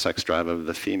different than the sex drive of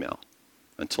the female.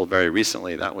 Until very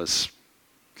recently, that was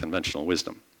conventional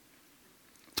wisdom.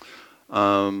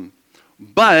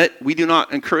 But we do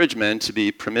not encourage men to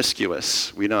be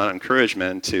promiscuous. We do not encourage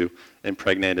men to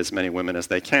impregnate as many women as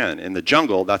they can. In the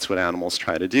jungle, that's what animals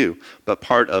try to do. But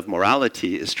part of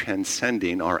morality is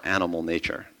transcending our animal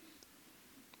nature.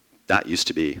 That used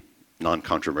to be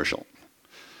non-controversial.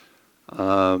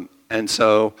 And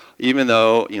so even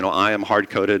though I am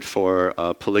hard-coded for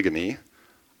polygamy,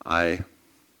 I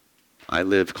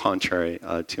live contrary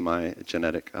to my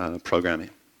genetic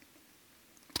programming.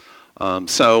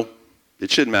 So it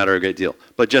shouldn't matter a great deal.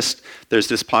 But just there's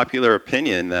this popular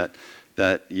opinion that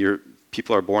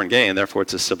people are born gay and therefore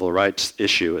it's a civil rights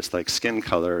issue. It's like skin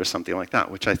color or something like that,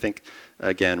 which I think,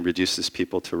 again, reduces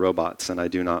people to robots, and I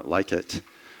do not like it.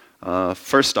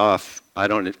 First off, I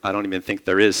don't even think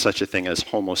there is such a thing as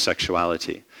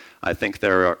homosexuality. I think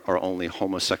there are only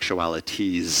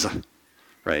homosexualities,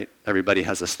 right? Everybody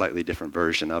has a slightly different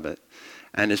version of it.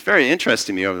 And it's very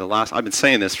interesting to me I've been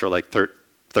saying this for like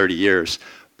 30 years,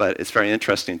 but it's very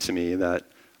interesting to me that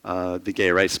the gay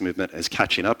rights movement is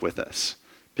catching up with this,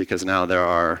 because now there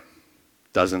are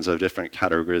dozens of different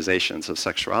categorizations of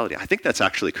sexuality. I think that's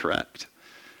actually correct,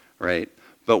 right?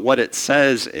 But what it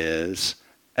says is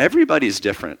everybody's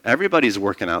different. Everybody's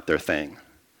working out their thing,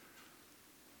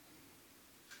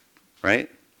 right?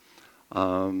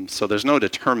 So there's no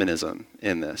determinism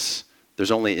in this.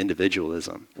 There's only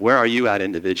individualism. Where are you at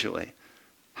individually?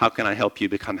 How can I help you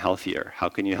become healthier? How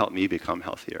can you help me become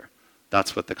healthier?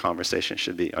 That's what the conversation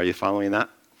should be. Are you following that?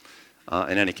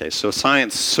 In any case, so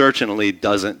science certainly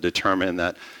doesn't determine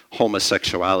that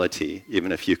homosexuality,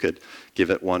 even if you could give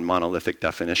it one monolithic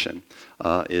definition,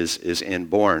 is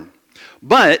inborn.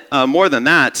 But more than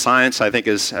that, science, I think,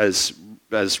 has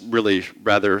really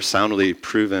rather soundly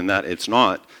proven that it's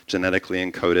not genetically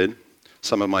encoded.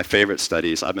 Some of my favorite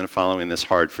studies, I've been following this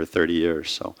hard for 30 years,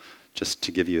 so just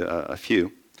to give you a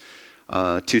few.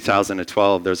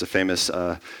 2012, there's a famous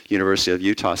University of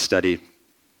Utah study.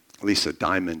 Lisa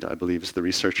Diamond, I believe, is the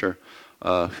researcher,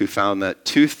 who found that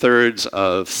 2/3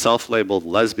 of self-labeled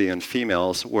lesbian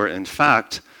females were, in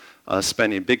fact,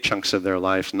 spending big chunks of their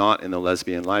life not in the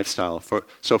lesbian lifestyle.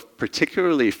 So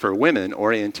particularly for women,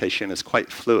 orientation is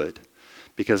quite fluid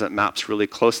because it maps really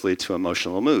closely to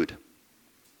emotional mood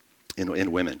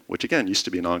in women, which, again, used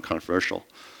to be non-controversial.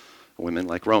 Women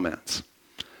like romance.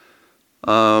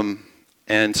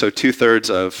 And so 2/3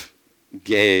 of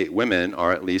gay women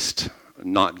are at least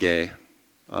not gay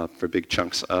for big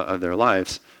chunks of their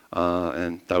lives.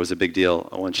 And that was a big deal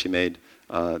when she made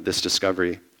this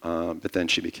discovery, but then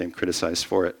she became criticized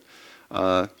for it.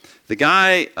 The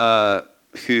guy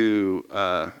who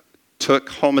took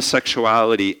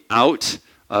homosexuality out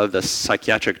of the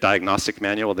psychiatric diagnostic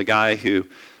manual, the guy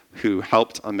who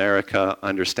helped America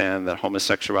understand that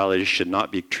homosexuality should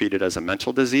not be treated as a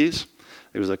mental disease.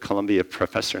 There was a Columbia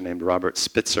professor named Robert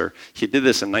Spitzer. He did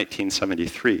this in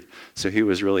 1973, so he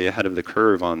was really ahead of the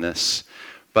curve on this.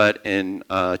 But in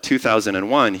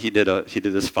 2001, he did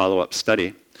this follow-up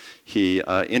study. He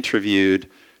interviewed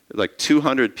like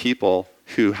 200 people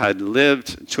who had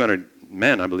lived, 200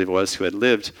 men, I believe it was, who had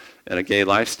lived in a gay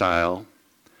lifestyle,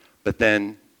 but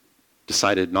then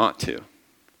decided not to.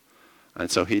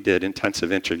 And so he did intensive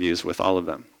interviews with all of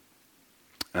them.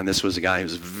 And this was a guy who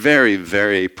was very,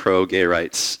 very pro-gay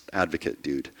rights advocate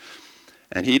dude.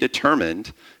 And he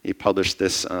published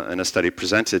this in a study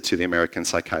presented to the American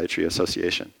Psychiatry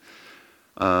Association,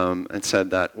 and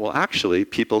said that, well, actually,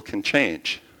 people can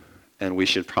change, and we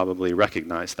should probably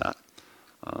recognize that,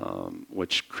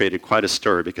 which created quite a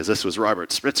stir because this was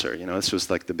Robert Spitzer, this was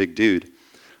like the big dude.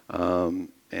 But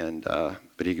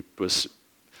he was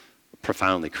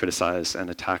profoundly criticized and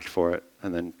attacked for it.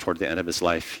 And then toward the end of his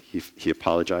life, he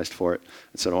apologized for it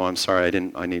and said, "Oh, I'm sorry, I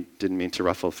didn't mean to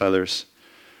ruffle feathers."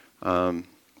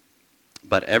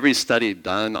 But every study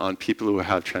done on people who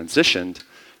have transitioned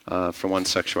from one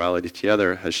sexuality to the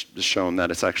other has shown that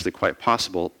it's actually quite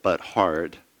possible, but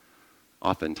hard,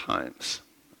 oftentimes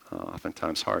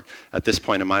hard. At this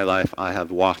point in my life, I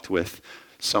have walked with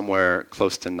somewhere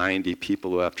close to 90 people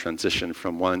who have transitioned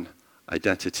from one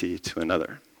identity to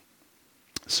another.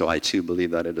 So I too believe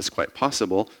that it is quite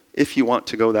possible if you want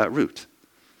to go that route,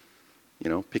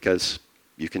 because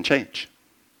you can change.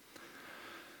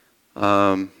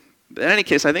 But in any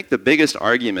case, I think the biggest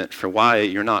argument for why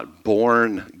you're not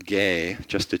born gay,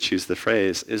 just to choose the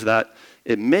phrase, is that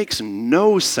it makes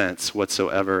no sense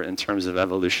whatsoever in terms of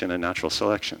evolution and natural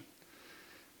selection.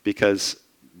 Because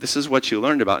this is what you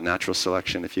learned about natural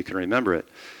selection, if you can remember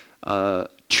it.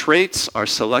 Traits are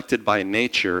selected by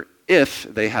nature if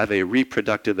they have a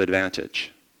reproductive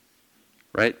advantage,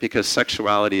 right? Because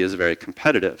sexuality is very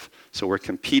competitive, so we're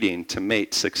competing to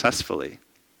mate successfully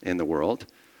in the world.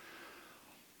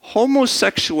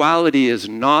 Homosexuality is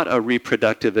not a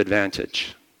reproductive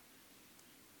advantage.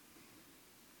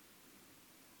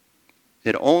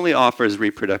 It only offers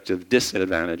reproductive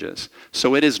disadvantages.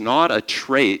 So it is not a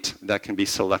trait that can be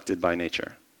selected by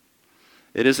nature.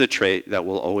 It is a trait that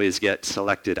will always get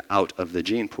selected out of the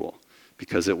gene pool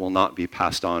because it will not be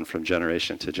passed on from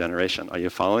generation to generation. Are you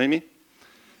following me?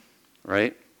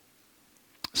 Right?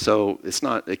 So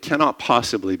it cannot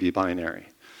possibly be binary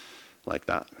like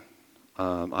that.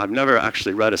 I've never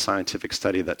actually read a scientific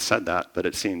study that said that, but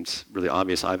it seems really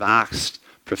obvious. I've asked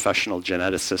professional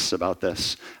geneticists about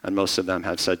this, and most of them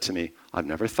have said to me, I've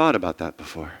never thought about that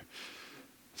before.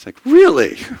 It's like,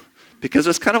 really? Because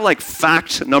it's kind of like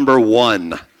fact number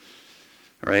one,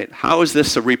 right? How is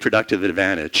this a reproductive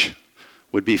advantage?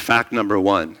 Would be fact number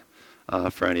one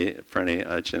for any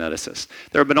geneticist.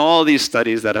 There have been all these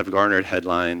studies that have garnered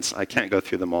headlines. I can't go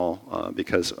through them all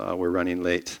because we're running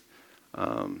late.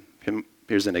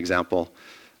 Here's an example.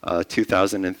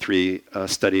 2003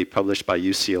 study published by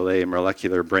UCLA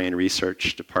Molecular Brain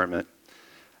Research Department.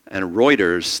 And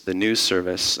Reuters, the news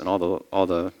service, and all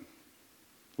the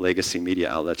legacy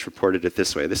media outlets reported it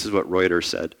this way. This is what Reuters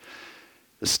said.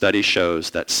 The study shows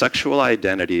that sexual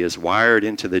identity is wired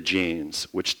into the genes,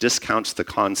 which discounts the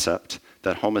concept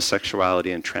that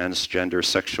homosexuality and transgender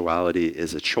sexuality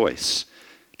is a choice,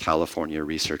 California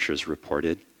researchers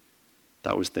reported.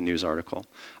 That was the news article.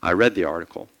 I read the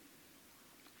article,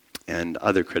 and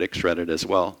other critics read it as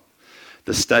well.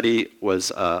 The study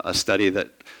was a study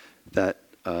that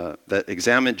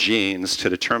examined genes to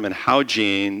determine how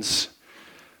genes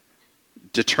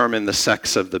determine the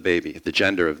sex of the baby, the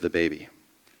gender of the baby.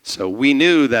 So we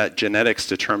knew that genetics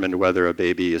determined whether a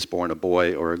baby is born a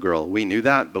boy or a girl. We knew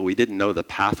that, but we didn't know the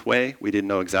pathway. We didn't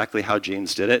know exactly how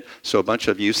genes did it. So a bunch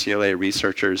of UCLA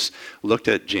researchers looked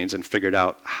at genes and figured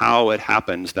out how it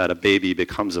happens that a baby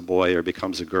becomes a boy or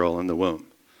becomes a girl in the womb.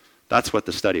 That's what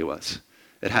the study was.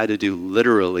 It had to do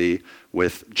literally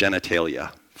with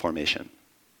genitalia formation.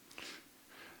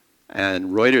 And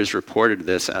Reuters reported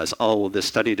this as, oh, well, this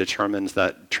study determines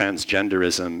that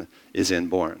transgenderism is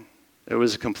inborn. It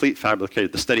was a complete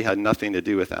fabrication. The study had nothing to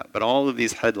do with that. But all of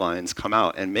these headlines come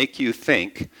out and make you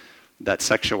think that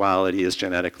sexuality is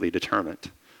genetically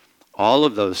determined. All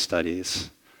of those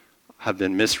studies have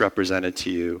been misrepresented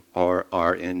to you or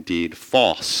are indeed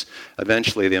false.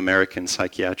 Eventually, the American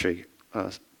Psychiatric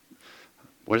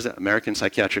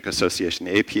Association,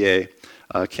 the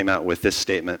APA, came out with this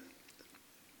statement.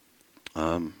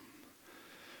 I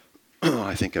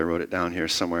think I wrote it down here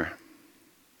somewhere.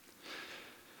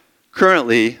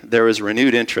 Currently, there is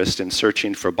renewed interest in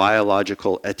searching for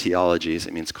biological etiologies,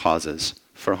 it means causes,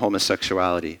 for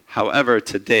homosexuality. However,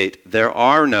 to date, there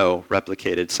are no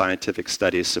replicated scientific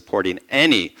studies supporting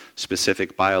any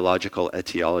specific biological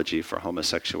etiology for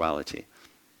homosexuality.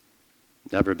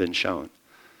 Never been shown.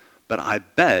 But I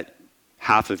bet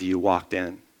half of you walked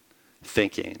in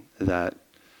thinking that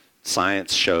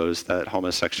science shows that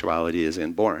homosexuality is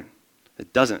inborn.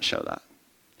 It doesn't show that.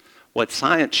 What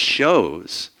science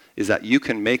shows is that you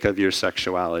can make of your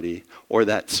sexuality, or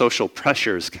that social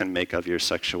pressures can make of your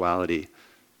sexuality,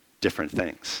 different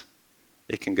things.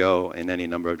 It can go in any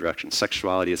number of directions.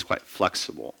 Sexuality is quite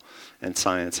flexible, and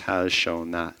science has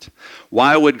shown that.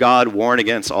 Why would God warn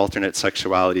against alternate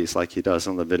sexualities like he does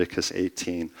in Leviticus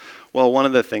 18? Well, one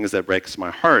of the things that breaks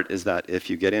my heart is that if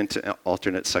you get into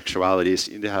alternate sexualities,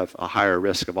 you have a higher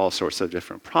risk of all sorts of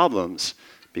different problems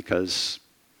because,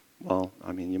 well,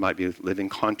 I mean, you might be living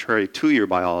contrary to your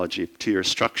biology, to your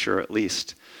structure at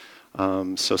least.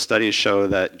 So studies show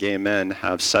that gay men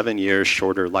have 7 years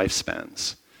shorter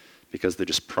lifespans because they're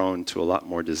just prone to a lot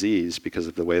more disease because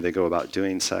of the way they go about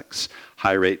doing sex.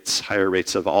 Higher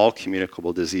rates of all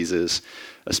communicable diseases,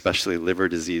 especially liver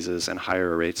diseases, and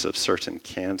higher rates of certain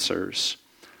cancers.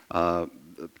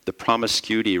 The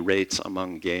promiscuity rates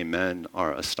among gay men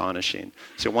are astonishing.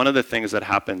 So one of the things that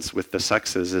happens with the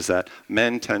sexes is that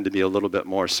men tend to be a little bit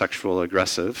more sexual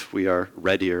aggressive. We are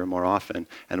readier more often.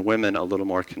 And women a little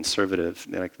more conservative.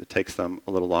 It takes them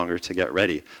a little longer to get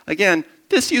ready. Again,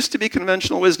 this used to be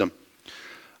conventional wisdom.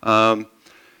 And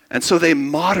so they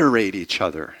moderate each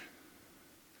other.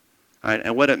 Right?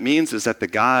 And what it means is that the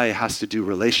guy has to do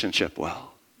relationship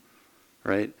well.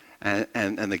 Right?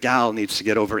 And the gal needs to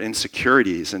get over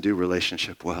insecurities and do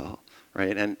relationship well,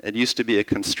 right? And it used to be a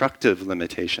constructive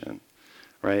limitation,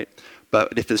 right?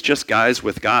 But if it's just guys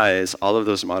with guys, all of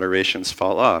those moderations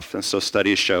fall off. And so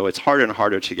studies show it's harder and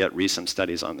harder to get recent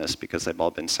studies on this because they've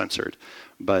all been censored.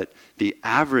 But the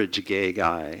average gay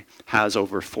guy has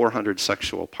over 400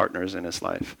 sexual partners in his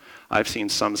life. I've seen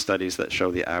some studies that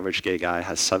show the average gay guy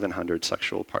has 700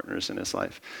 sexual partners in his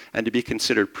life. And to be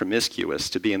considered promiscuous,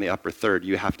 to be in the upper third,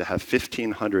 you have to have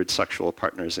 1,500 sexual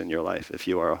partners in your life if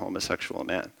you are a homosexual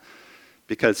man.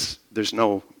 Because there's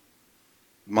no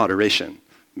moderation,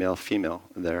 male, female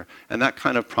there. And that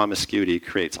kind of promiscuity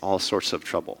creates all sorts of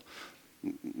trouble.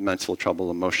 Mental trouble,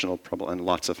 emotional trouble, and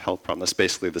lots of health problems. That's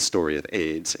basically the story of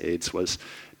AIDS.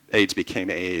 AIDS became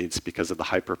AIDS because of the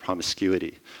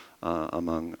hyper-promiscuity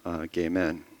among gay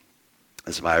men,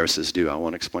 as viruses do. I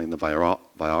won't explain the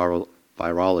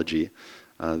virology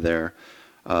there.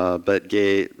 But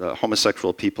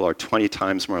homosexual people are 20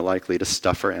 times more likely to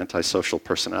suffer antisocial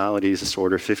personality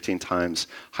disorder, 15 times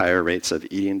higher rates of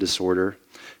eating disorder,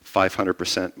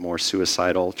 500% more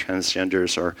suicidal.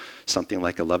 Transgenders are something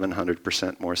like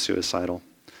 1,100% more suicidal.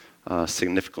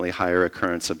 Significantly higher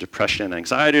occurrence of depression,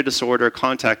 anxiety disorder,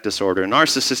 contact disorder,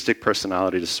 narcissistic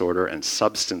personality disorder, and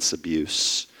substance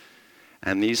abuse.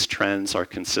 And these trends are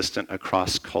consistent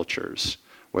across cultures,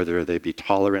 whether they be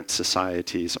tolerant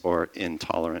societies or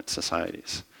intolerant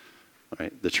societies.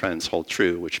 Right? The trends hold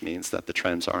true, which means that the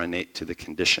trends are innate to the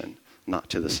condition, not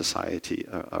to the society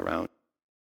around.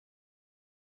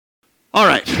 All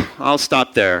right, I'll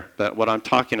stop there. But what I'm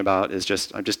talking about is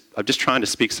I'm just trying to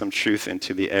speak some truth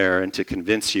into the air and to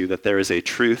convince you that there is a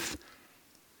truth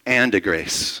and a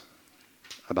grace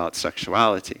about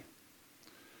sexuality.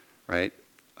 Right?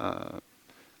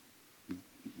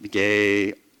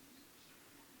 Gay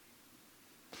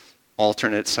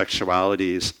alternate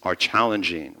sexualities are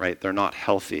challenging, right? They're not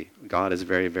healthy. God is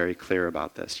very, very clear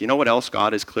about this. You know what else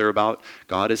God is clear about?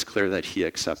 God is clear that he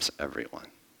accepts everyone.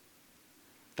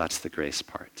 That's the grace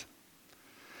part.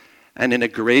 And in a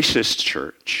gracious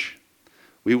church,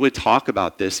 we would talk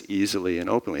about this easily and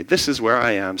openly. This is where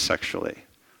I am sexually.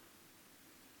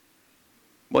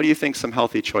 What do you think some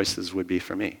healthy choices would be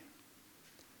for me?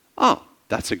 Oh,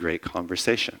 that's a great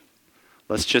conversation.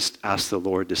 Let's just ask the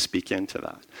Lord to speak into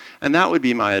that. And that would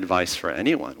be my advice for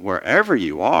anyone. Wherever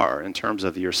you are in terms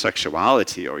of your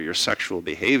sexuality or your sexual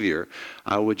behavior,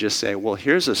 I would just say, well,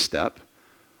 here's a step.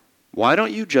 Why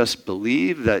don't you just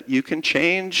believe that you can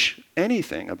change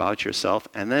anything about yourself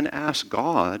and then ask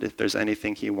God if there's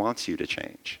anything he wants you to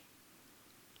change?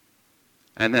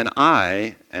 And then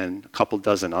I, and a couple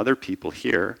dozen other people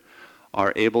here,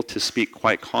 are able to speak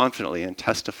quite confidently and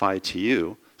testify to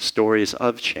you stories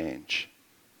of change.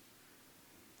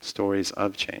 Stories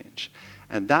of change.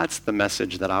 And that's the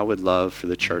message that I would love for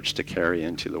the church to carry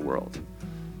into the world.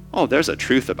 Oh, there's a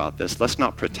truth about this. Let's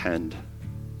not pretend.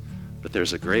 But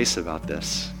there's a grace about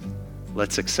this.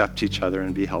 Let's accept each other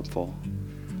and be helpful.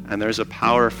 And there's a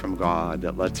power from God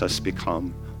that lets us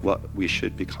become what we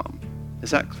should become. Is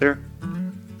that clear?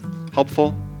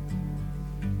 Helpful?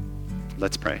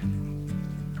 Let's pray.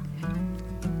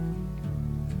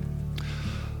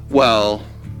 Well,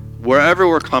 wherever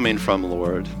we're coming from,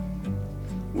 Lord,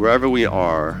 wherever we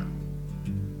are,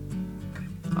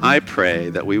 I pray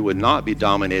that we would not be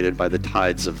dominated by the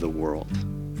tides of the world,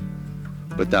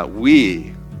 but that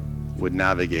we would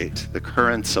navigate the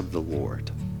currents of the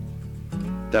Lord,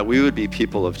 that we would be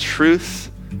people of truth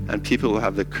and people who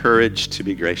have the courage to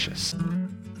be gracious.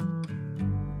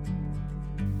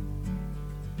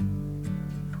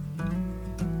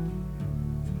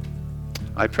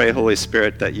 I pray, Holy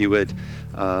Spirit, that you would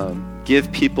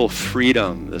give people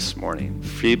freedom this morning,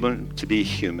 freedom to be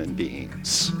human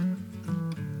beings,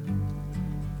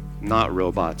 not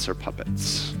robots or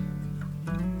puppets.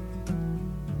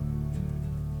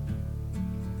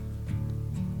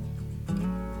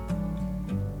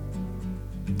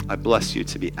 I bless you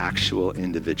to be actual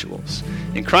individuals.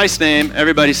 In Christ's name,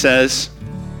 everybody says,